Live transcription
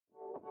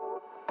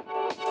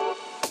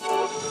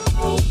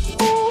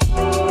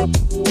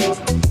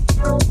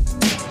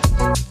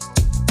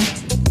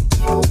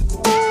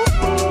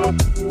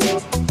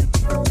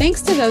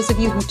those of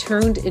you who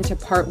tuned into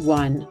part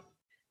one.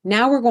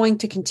 Now we're going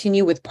to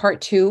continue with part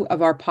two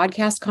of our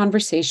podcast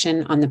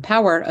conversation on the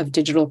power of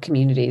digital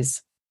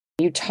communities.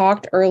 You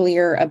talked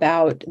earlier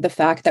about the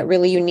fact that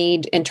really you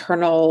need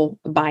internal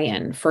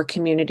buy-in for a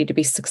community to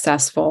be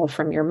successful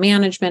from your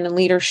management and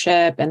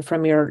leadership and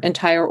from your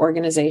entire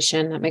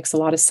organization. That makes a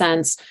lot of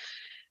sense.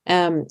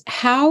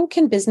 How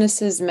can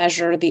businesses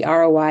measure the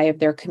ROI of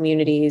their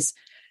communities,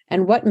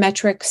 and what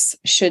metrics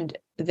should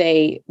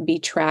they be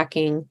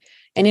tracking?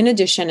 And in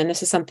addition, and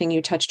this is something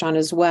you touched on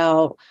as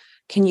well,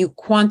 can you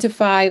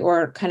quantify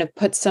or kind of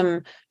put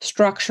some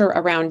structure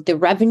around the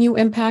revenue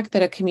impact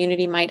that a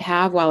community might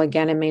have? While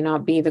again, it may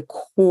not be the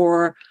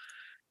core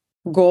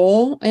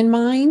goal in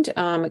mind,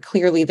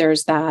 clearly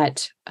there's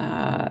that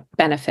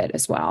benefit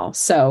as well.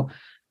 So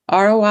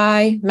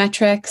ROI,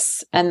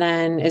 metrics, and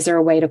then is there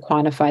a way to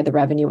quantify the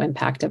revenue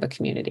impact of a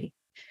community?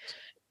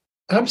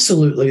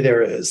 Absolutely,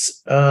 there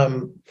is.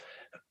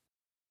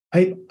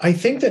 I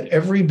think that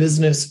every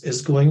business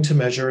is going to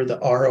measure the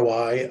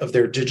ROI of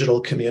their digital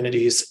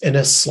communities in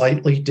a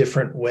slightly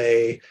different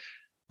way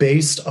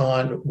based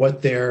on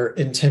what their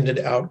intended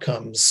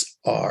outcomes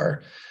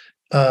are.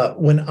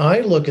 When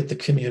I look at the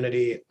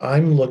community,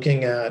 I'm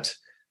looking at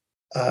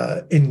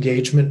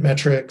engagement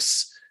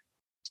metrics.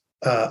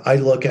 I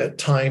look at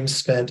time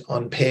spent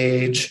on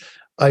page.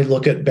 I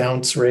look at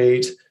bounce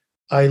rate.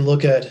 I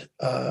look at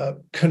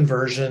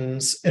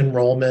conversions,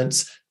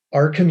 enrollments.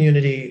 Our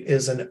community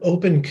is an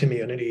open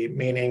community,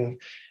 meaning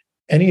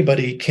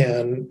anybody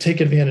can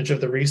take advantage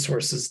of the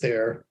resources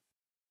there,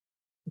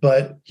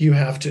 but you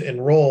have to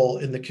enroll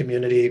in the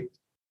community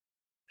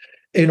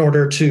in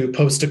order to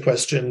post a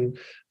question,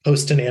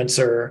 post an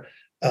answer,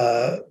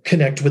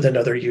 connect with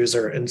another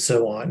user, and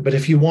so on. But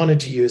if you wanted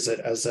to use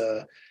it as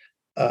a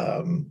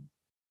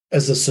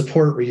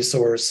support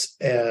resource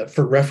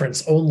for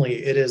reference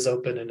only, it is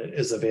open and it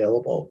is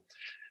available.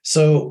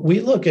 So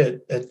we look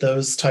at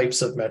those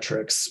types of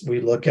metrics.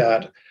 We look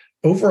at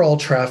overall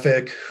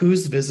traffic,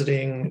 who's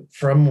visiting,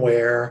 from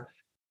where,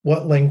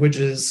 what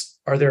languages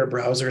are their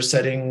browser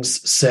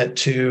settings set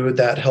to.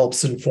 That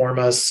helps inform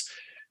us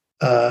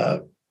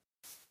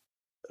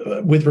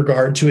with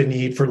regard to a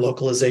need for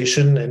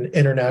localization and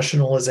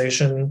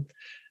internationalization.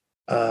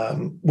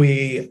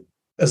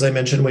 As I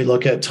mentioned, we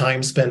look at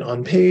time spent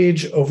on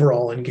page,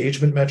 overall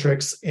engagement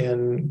metrics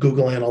in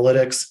Google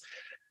Analytics.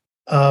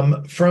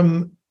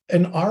 From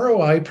an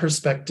ROI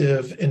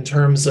perspective, in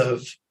terms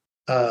of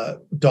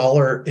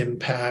dollar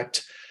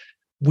impact,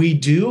 we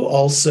do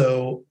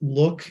also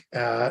look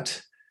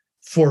at,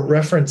 for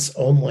reference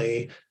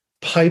only,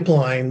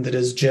 pipeline that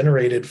is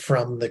generated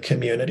from the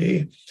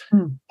community.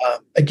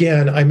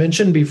 Again, I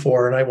mentioned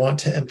before, and I want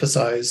to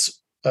emphasize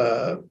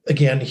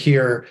again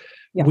here,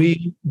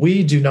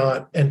 we do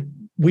not,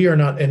 and we are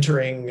not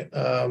entering,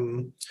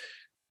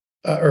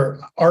 or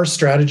our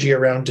strategy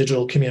around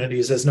digital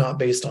communities is not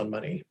based on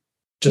money.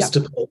 Just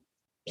to put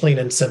plain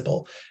and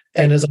simple.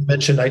 And as I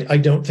mentioned, I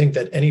don't think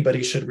that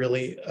anybody should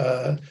really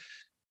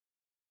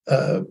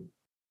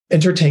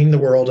entertain the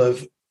world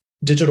of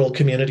digital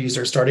communities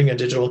or starting a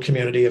digital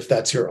community if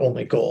that's your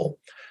only goal.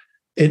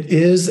 It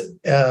is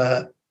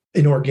an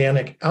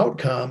organic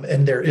outcome,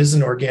 and there is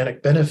an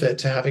organic benefit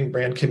to having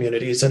brand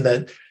communities, and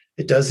that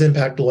it does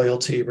impact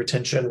loyalty,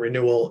 retention,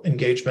 renewal,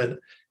 engagement,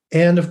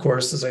 and of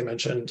course, as I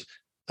mentioned,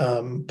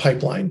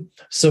 pipeline.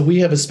 So we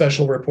have a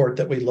special report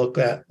that we look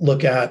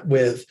at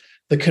with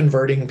the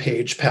converting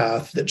page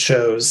path that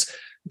shows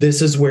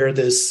this is where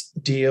this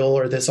deal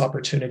or this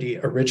opportunity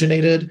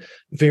originated.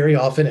 Very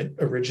often it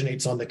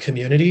originates on the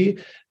community.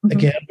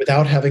 Again,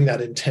 without having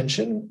that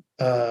intention,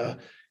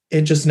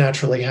 it just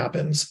naturally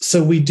happens.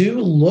 So we do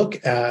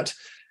look at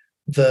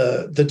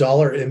the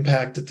dollar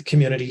impact that the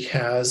community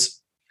has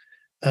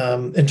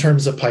in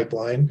terms of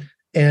pipeline.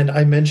 And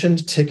I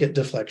mentioned ticket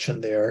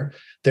deflection there.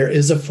 There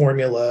is a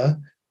formula,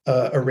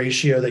 a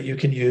ratio that you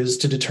can use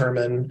to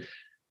determine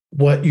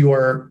what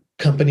your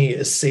company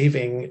is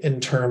saving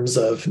in terms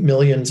of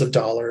millions of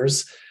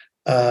dollars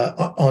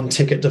on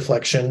ticket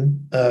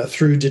deflection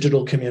through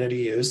digital community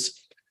use.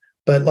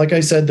 But like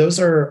I said, those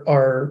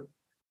are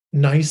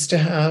nice to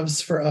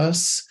haves for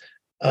us.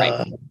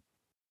 Right.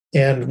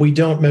 And we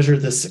don't measure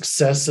the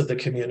success of the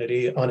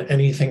community on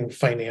anything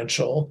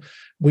financial.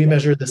 We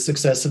measure the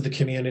success of the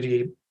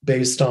community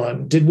based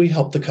on, did we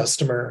help the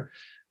customer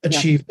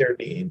achieve their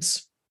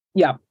needs?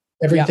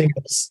 Everything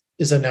else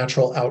is a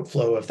natural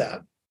outflow of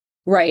that.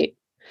 Right.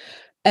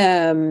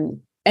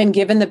 And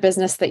given the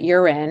business that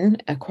you're in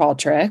at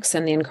Qualtrics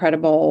and the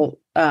incredible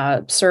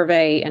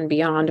survey and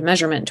beyond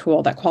measurement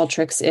tool that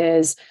Qualtrics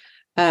is,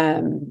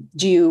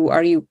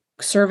 are you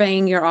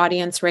surveying your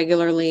audience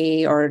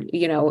regularly, or do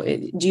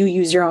you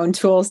use your own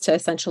tools to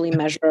essentially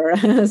measure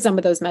some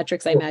of those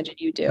metrics? I imagine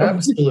you do.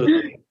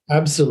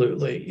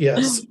 Absolutely,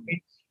 yes.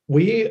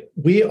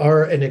 We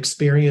are an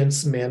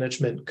experience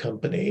management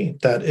company.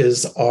 That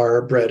is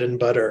our bread and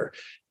butter,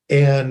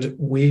 and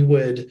we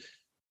would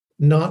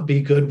not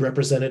be good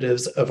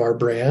representatives of our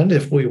brand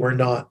if we were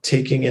not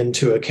taking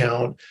into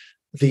account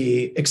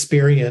the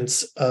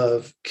experience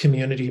of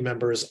community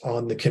members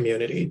on the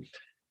community.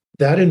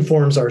 that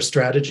informs our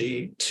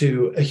strategy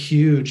to a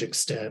huge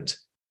extent.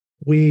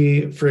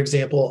 We, for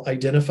example,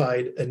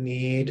 identified a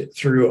need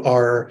through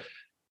our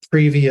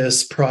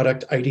previous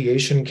product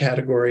ideation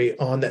category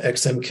on the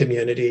XM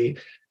community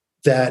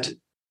that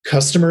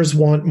customers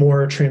want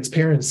more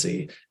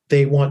transparency.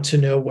 They want to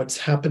know what's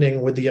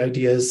happening with the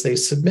ideas they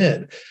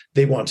submit.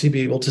 They want to be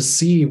able to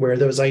see where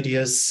those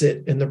ideas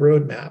sit in the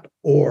roadmap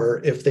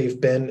or if they've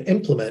been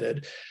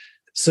implemented.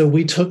 So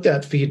we took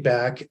that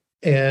feedback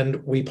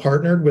and we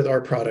partnered with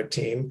our product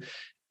team.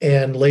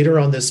 And later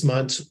on this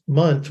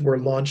month, we're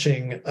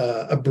launching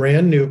a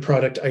brand new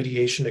product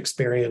ideation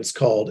experience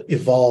called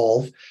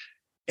Evolve.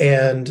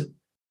 And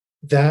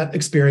that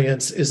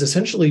experience is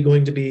essentially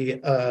going to be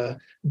a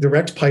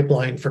direct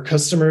pipeline for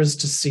customers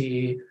to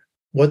see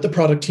what the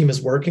product team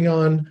is working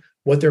on,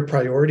 what their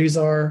priorities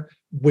are,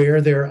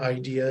 where their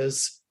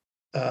ideas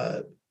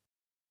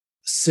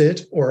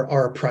sit or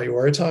are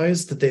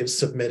prioritized that they've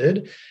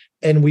submitted.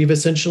 And we've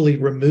essentially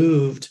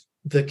removed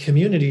the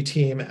community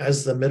team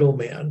as the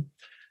middleman.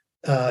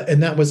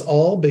 And that was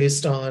all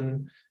based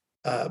on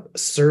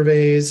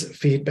surveys,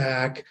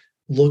 feedback,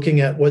 looking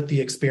at what the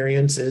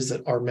experience is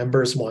that our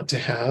members want to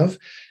have.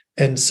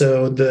 And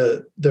so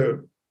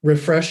the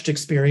refreshed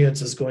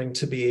experience is going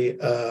to be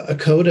a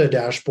CODA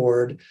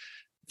dashboard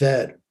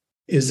that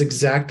is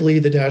exactly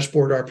the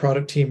dashboard our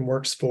product team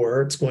works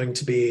for. It's going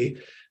to be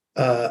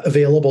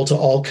available to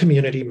all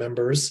community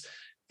members.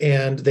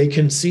 And they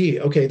can see,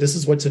 okay, this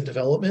is what's in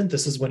development.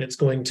 This is when it's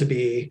going to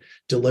be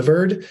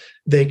delivered.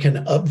 They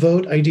can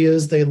upvote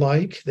ideas they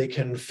like. They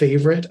can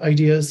favorite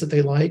ideas that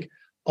they like.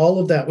 All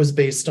of that was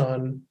based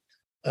on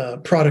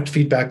product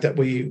feedback that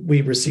we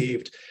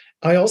received.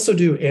 I also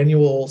do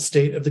annual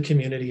state of the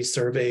community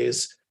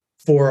surveys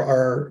for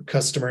our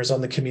customers on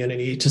the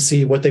community to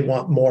see what they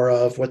want more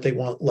of, what they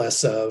want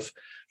less of.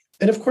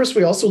 And of course,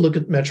 we also look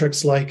at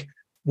metrics like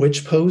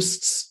which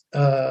posts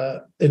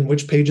and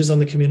which pages on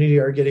the community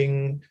are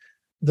getting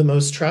the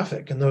most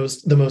traffic and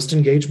the most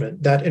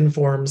engagement. That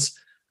informs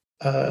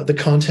the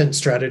content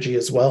strategy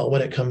as well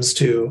when it comes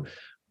to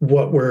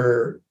what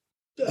we're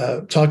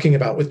talking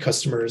about with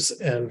customers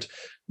and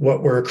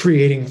what we're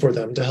creating for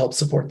them to help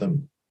support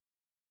them.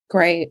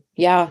 Great.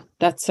 Yeah.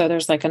 That's so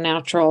there's like a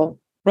natural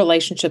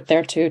relationship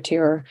there too, to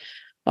a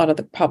lot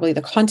of probably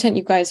the content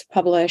you guys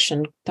publish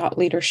and thought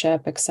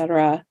leadership, et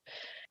cetera.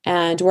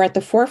 And we're at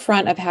the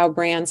forefront of how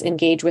brands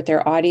engage with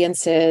their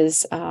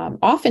audiences,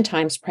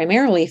 oftentimes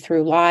primarily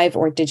through live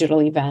or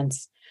digital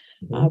events,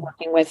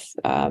 working with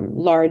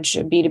large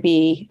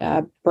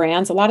B2B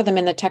brands, a lot of them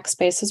in the tech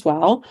space as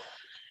well.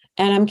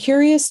 And I'm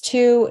curious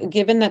too,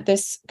 given that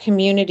this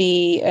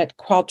community at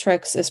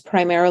Qualtrics is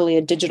primarily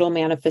a digital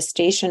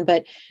manifestation,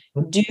 but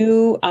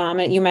you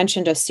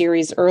mentioned a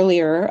series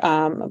earlier,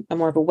 a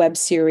more of a web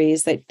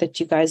series that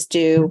you guys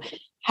do,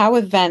 how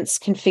events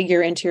can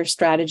figure into your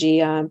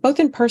strategy, both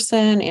in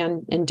person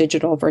and in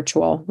digital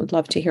virtual. Would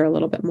love to hear a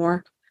little bit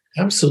more.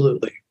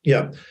 Absolutely.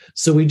 Yeah.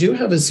 So we do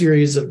have a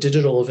series of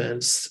digital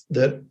events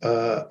that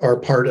are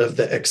part of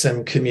the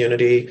XM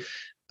community.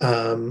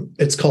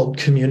 It's called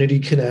Community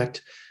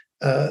Connect.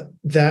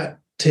 That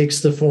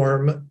takes the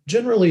form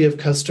generally of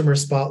customer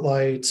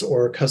spotlights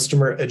or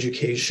customer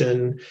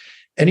education,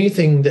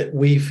 anything that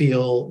we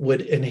feel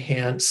would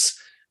enhance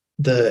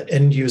the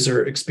end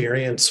user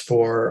experience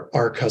for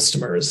our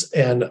customers.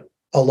 And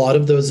a lot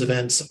of those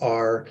events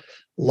are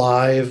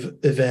live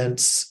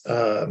events,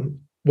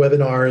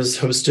 webinars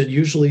hosted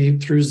usually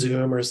through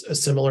Zoom or a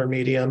similar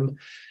medium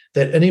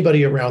that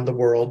anybody around the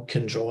world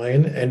can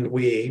join. And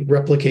we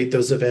replicate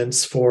those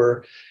events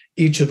for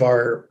each of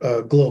our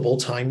global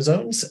time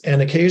zones,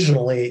 and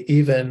occasionally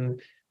even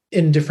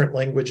in different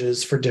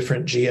languages for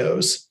different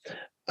geos.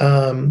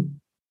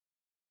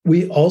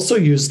 We also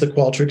use the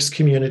Qualtrics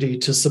community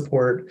to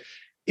support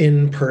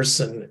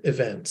in-person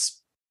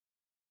events.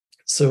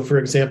 So, for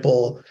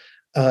example,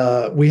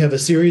 we have a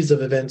series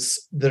of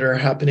events that are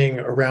happening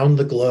around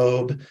the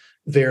globe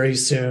very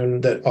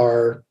soon that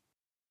are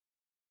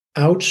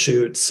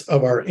outshoots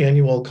of our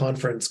annual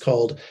conference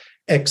called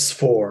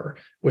X4,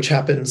 which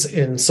happens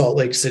in Salt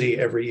Lake City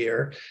every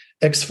year.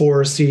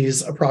 X4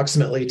 sees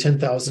approximately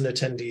 10,000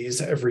 attendees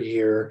every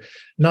year.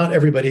 Not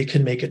everybody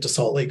can make it to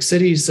Salt Lake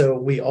City, so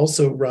we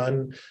also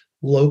run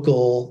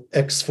local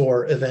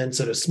X4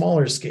 events at a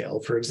smaller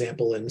scale, for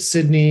example, in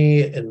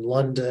Sydney, in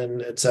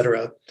London, et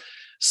cetera.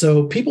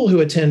 So people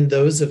who attend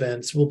those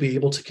events will be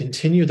able to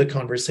continue the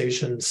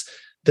conversations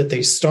that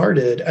they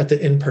started at the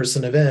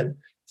in-person event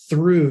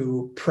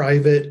through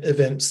private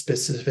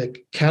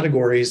event-specific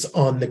categories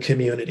on the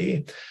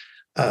community.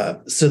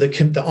 So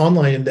the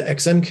online, the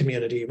XM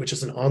community, which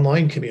is an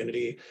online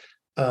community,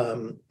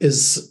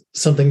 is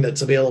something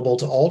that's available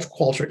to all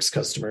Qualtrics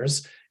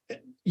customers.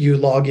 You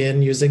log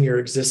in using your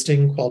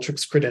existing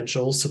Qualtrics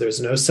credentials, so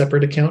there's no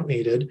separate account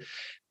needed.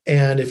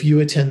 And if you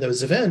attend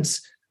those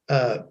events,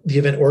 the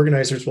event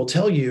organizers will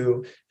tell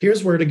you,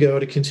 here's where to go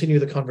to continue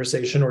the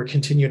conversation or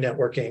continue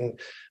networking,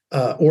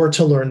 or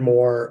to learn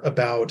more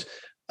about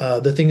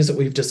the things that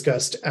we've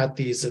discussed at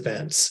these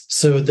events.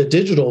 So the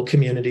digital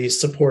community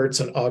supports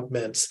and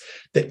augments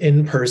the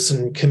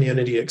in-person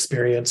community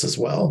experience as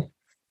well.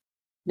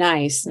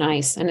 Nice.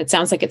 And it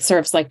sounds like it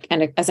serves like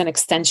as an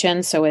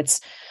extension. So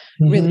it's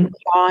really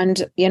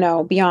beyond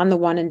the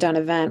one and done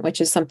event,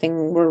 which is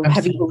something we're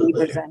heavy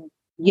believers in.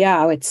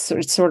 Yeah, it's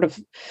sort of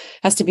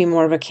has to be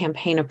more of a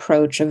campaign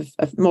approach of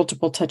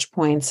multiple touch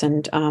points.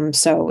 And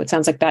so it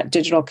sounds like that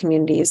digital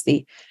community is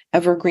the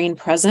evergreen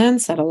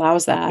presence that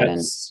allows that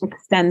and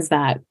extends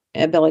that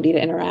ability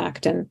to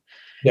interact and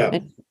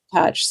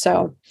touch.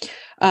 So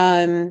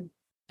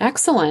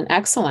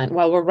excellent.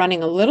 Well, we're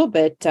running a little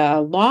bit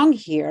long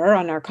here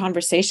on our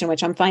conversation,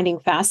 which I'm finding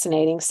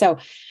fascinating. So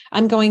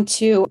I'm going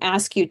to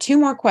ask you two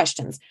more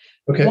questions.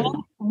 Okay.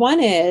 One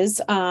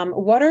is,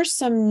 what are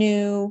some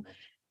new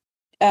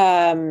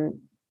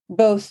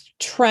both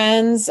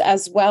trends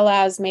as well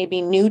as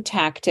maybe new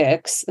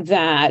tactics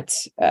that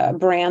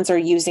brands are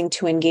using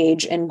to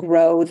engage and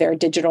grow their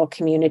digital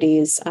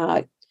communities?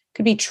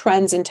 Could be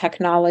trends in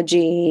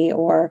technology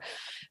or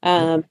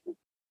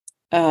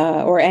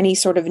any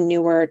sort of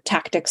newer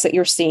tactics that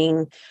you're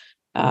seeing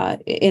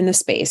in the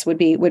space. Would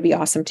be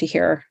awesome to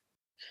hear.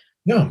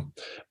 Yeah,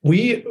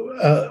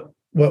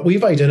 what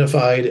we've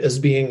identified as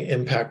being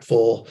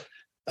impactful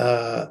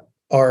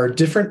are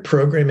different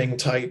programming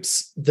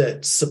types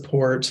that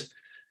support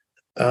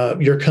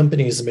your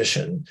company's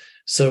mission.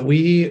 So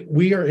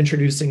we are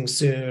introducing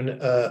soon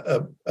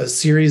a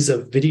series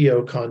of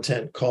video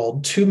content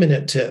called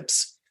 2-minute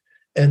tips,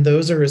 and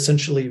those are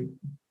essentially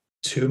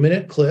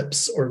 2-minute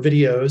clips or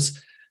videos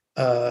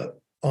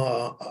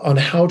on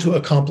how to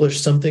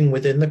accomplish something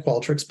within the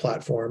Qualtrics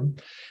platform.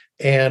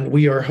 And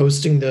we are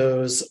hosting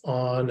those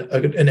on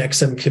an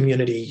XM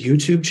Community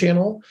YouTube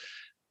channel,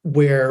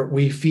 where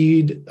we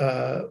feed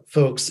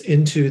folks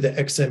into the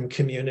XM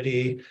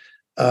community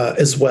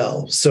as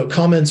well. So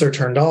comments are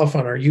turned off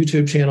on our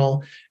YouTube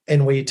channel,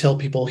 and we tell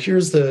people,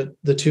 here's the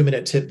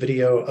 2-minute tip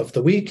video of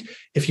the week.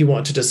 If you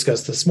want to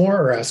discuss this more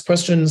or ask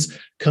questions,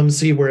 come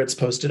see where it's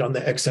posted on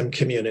the XM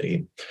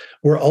community.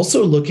 We're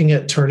also looking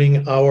at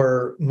turning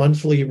our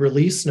monthly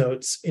release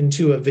notes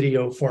into a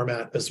video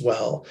format as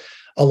well.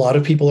 A lot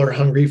of people are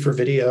hungry for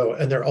video,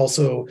 and they're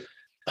also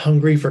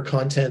hungry for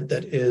content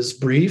that is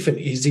brief and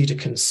easy to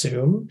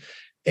consume.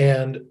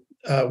 And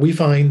we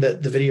find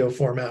that the video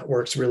format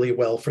works really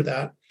well for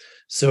that.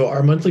 So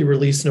our monthly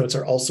release notes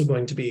are also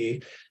going to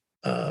be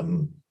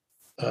in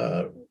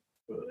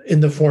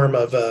the form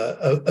of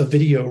a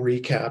video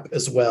recap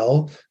as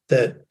well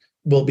that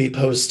will be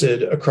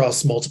posted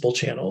across multiple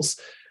channels.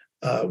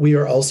 We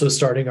are also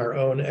starting our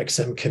own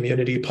XM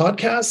community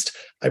podcast.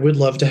 I would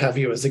love to have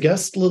you as a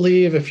guest,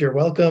 Laliv, if you're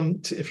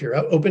welcome, if you're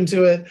open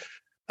to it.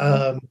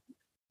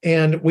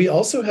 And we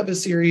also have a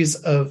series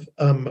of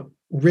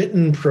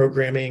written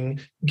programming,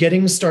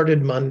 Getting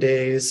Started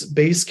Mondays,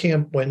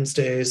 Basecamp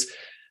Wednesdays.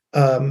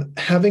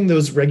 Having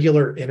those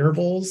regular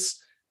intervals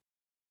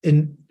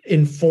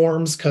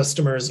informs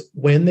customers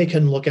when they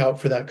can look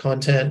out for that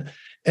content.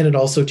 And it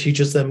also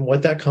teaches them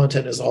what that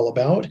content is all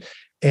about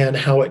and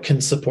how it can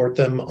support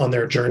them on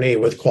their journey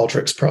with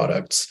Qualtrics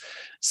products.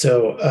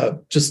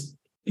 So just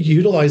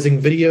utilizing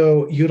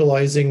video,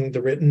 utilizing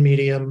the written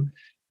medium,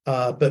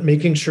 but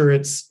making sure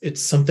it's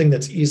something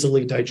that's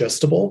easily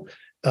digestible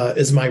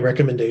is my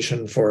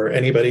recommendation for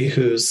anybody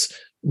who's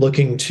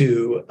looking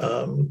to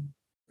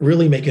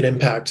really make an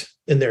impact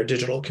in their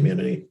digital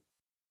community.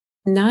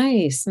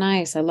 Nice.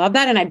 I love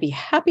that. And I'd be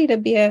happy to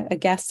be a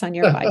guest on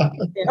your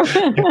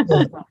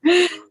podcast.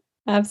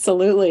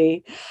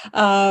 Absolutely.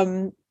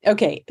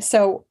 Okay.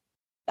 So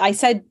I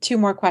said two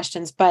more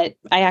questions, but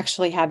I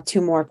actually have two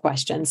more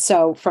questions.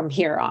 So from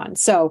here on.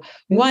 So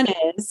one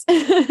is,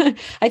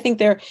 I think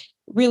they're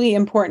really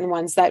important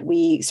ones that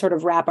we sort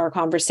of wrap our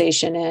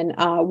conversation in.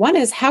 One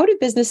is, how do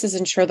businesses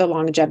ensure the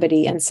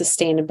longevity and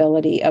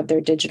sustainability of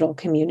their digital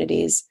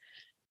communities?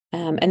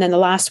 And then the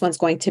last one's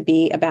going to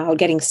be about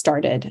getting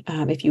started.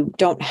 If you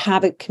don't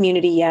have a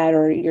community yet,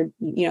 or you're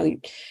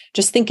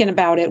just thinking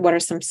about it, what are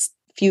some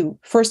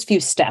first few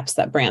steps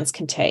that brands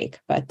can take?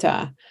 But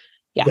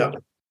yeah.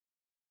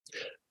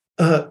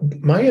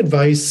 My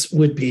advice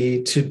would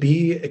be to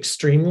be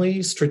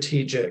extremely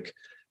strategic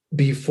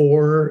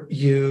before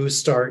you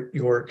start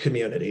your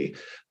community.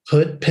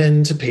 Put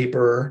pen to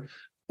paper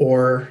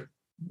or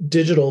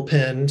digital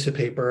pen to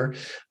paper,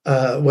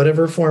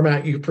 whatever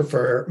format you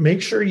prefer.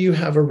 Make sure you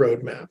have a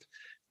roadmap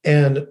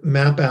and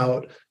map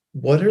out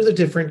what are the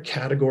different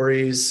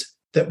categories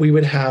that we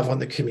would have on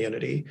the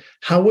community.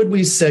 How would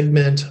we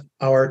segment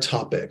our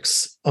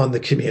topics on the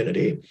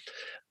community?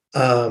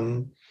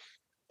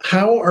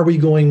 How are we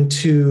going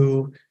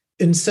to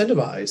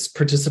incentivize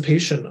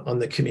participation on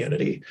the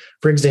community?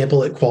 For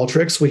example, at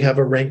Qualtrics, we have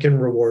a rank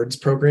and rewards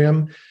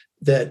program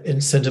that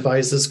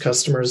incentivizes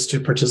customers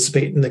to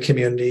participate in the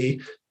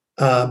community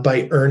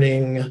by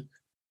earning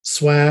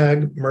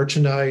swag,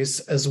 merchandise,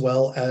 as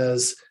well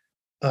as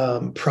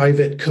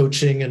private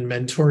coaching and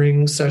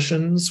mentoring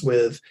sessions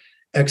with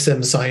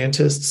XM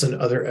scientists and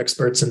other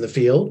experts in the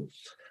field.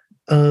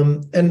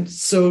 And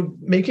so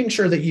making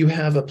sure that you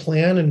have a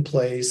plan in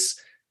place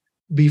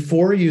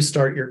before you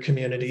start your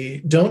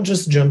community. Don't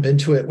just jump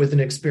into it with an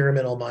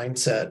experimental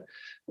mindset.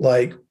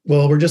 Like,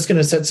 well, we're just going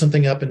to set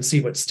something up and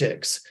see what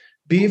sticks.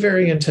 Be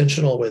very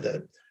intentional with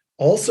it.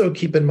 Also,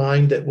 keep in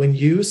mind that when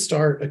you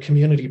start a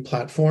community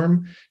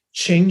platform,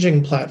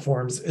 changing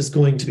platforms is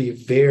going to be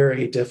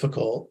very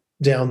difficult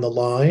down the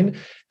line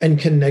and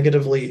can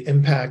negatively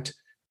impact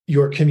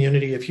your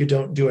community if you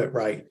don't do it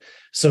right.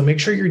 So make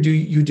sure you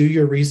do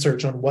your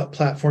research on what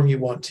platform you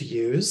want to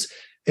use,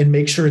 and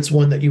make sure it's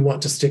one that you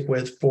want to stick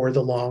with for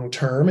the long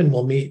term and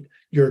will meet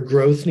your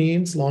growth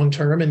needs long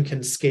term and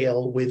can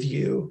scale with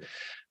you.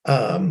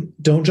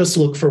 Don't just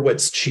look for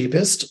what's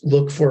cheapest,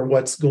 look for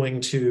what's going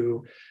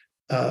to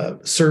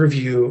serve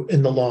you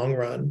in the long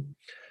run.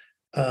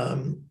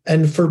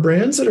 And for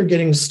brands that are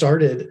getting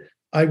started,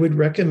 I would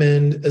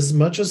recommend, as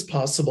much as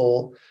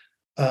possible,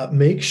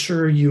 make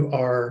sure you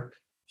are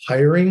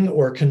hiring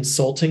or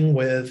consulting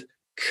with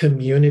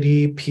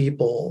community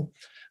people.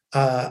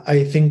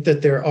 I think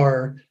that there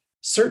are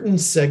certain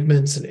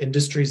segments and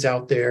industries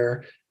out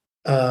there.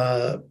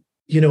 A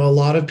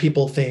lot of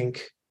people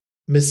think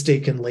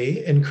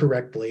mistakenly,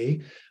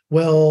 incorrectly,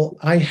 well,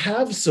 I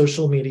have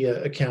social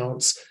media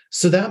accounts,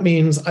 so that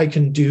means I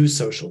can do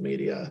social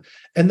media.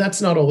 And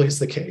that's not always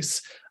the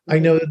case. I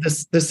know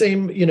that the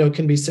same,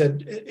 can be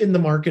said in the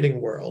marketing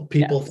world.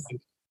 People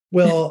think,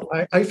 well,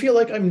 I feel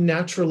like I'm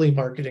naturally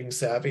marketing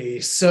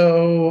savvy,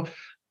 so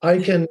I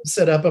can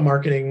set up a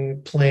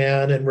marketing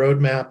plan and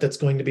roadmap that's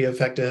going to be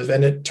effective,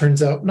 and it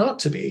turns out not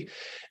to be.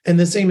 And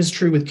the same is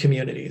true with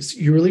communities.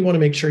 You really want to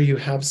make sure you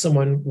have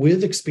someone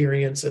with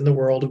experience in the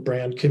world of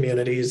brand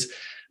communities.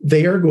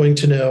 They are going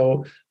to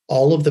know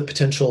all of the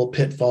potential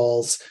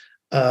pitfalls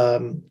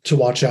to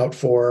watch out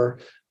for,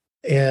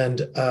 and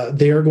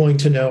they are going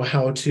to know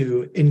how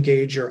to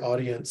engage your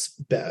audience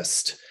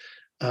best.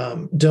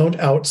 Don't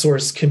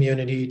outsource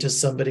community to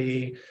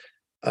somebody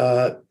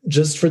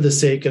just for the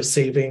sake of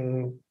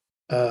saving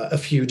a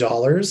few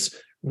dollars.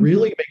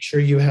 Really make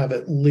sure you have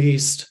at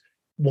least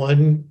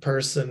one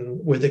person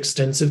with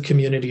extensive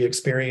community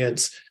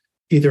experience,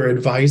 either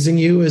advising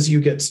you as you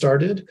get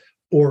started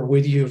or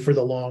with you for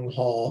the long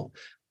haul.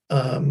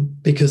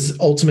 Because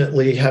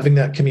ultimately having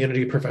that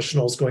community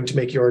professional is going to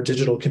make your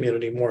digital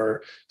community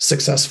more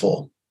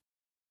successful.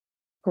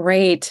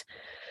 Great.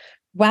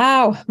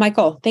 Wow,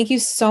 Michael, thank you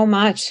so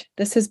much.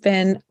 This has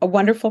been a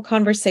wonderful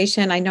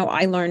conversation. I know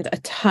I learned a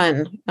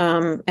ton,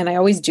 and I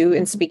always do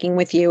in speaking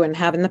with you and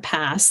have in the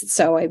past.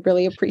 So I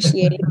really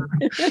appreciate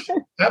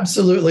it.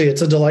 Absolutely.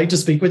 It's a delight to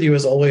speak with you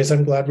as always.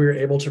 I'm glad we were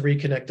able to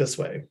reconnect this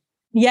way.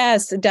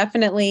 Yes,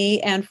 definitely.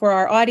 And for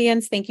our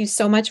audience, thank you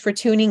so much for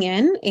tuning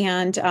in,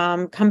 and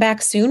come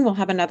back soon. We'll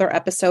have another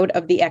episode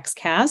of the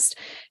XCast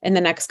in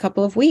the next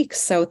couple of weeks.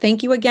 So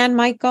thank you again,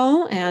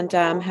 Michael, and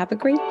have a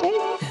great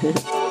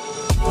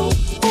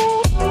day.